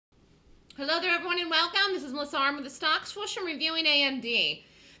Hello there, everyone, and welcome. This is Melissa Arm with the Stock Swoosh. I'm reviewing AMD.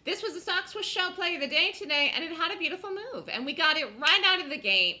 This was the Stock Swoosh show play of the day today, and it had a beautiful move. And we got it right out of the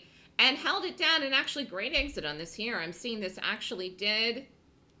gate and held it down, and actually great exit on this here. I'm seeing this actually did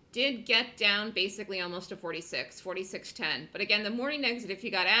get down basically almost to 46.10. But again, the morning exit, if you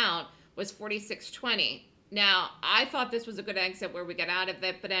got out, was 46.20. Now, I thought this was a good exit where we got out of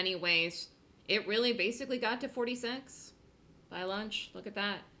it, but anyways, it really basically got to 46 by lunch. Look at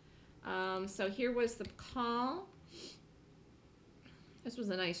that. So here was the call. This was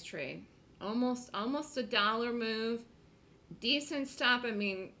a nice trade. Almost a dollar move. Decent stop. I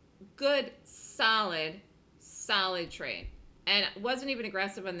mean, good, solid trade. And it wasn't even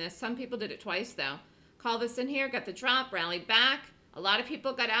aggressive on this. Some people did it twice, though. Called this in here, got the drop, rallied back. A lot of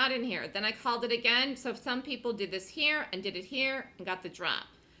people got out in here. Then I called it again. So some people did this here and did it here and got the drop.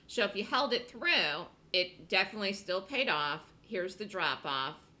 So if you held it through, it definitely still paid off. Here's the drop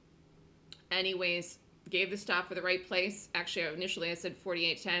off. Anyways, gave the stop for the right place. Actually, initially I said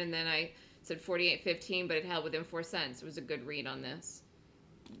 48.10 and then I said 48.15, but it held within 4 cents. It was a good read on this.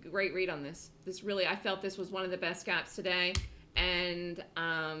 Great read on this. This really, I felt this was one of the best gaps today, and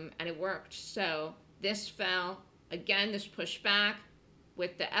it worked. So this fell. Again, this pushed back.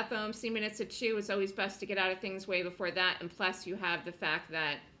 With the FOMC minutes at 2, it's always best to get out of things way before that. And plus, you have the fact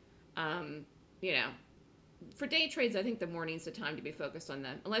that, you know, for day trades, I think the morning's the time to be focused on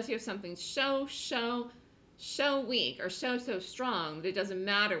them. Unless you have something so weak or so strong that it doesn't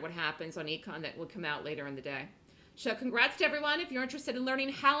matter what happens on econ that will come out later in the day. So congrats to everyone. If you're interested in learning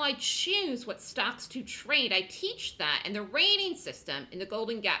how I choose what stocks to trade, I teach that in the rating system in the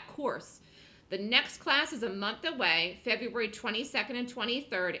Golden Gap course. The next class is a month away, February 22nd and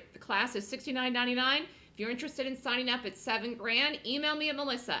 23rd. The class is $69.99. If you're interested in signing up, it's $7 grand. Email me at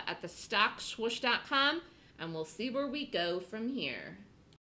melissa@thestockswoosh.com. And we'll see where we go from here.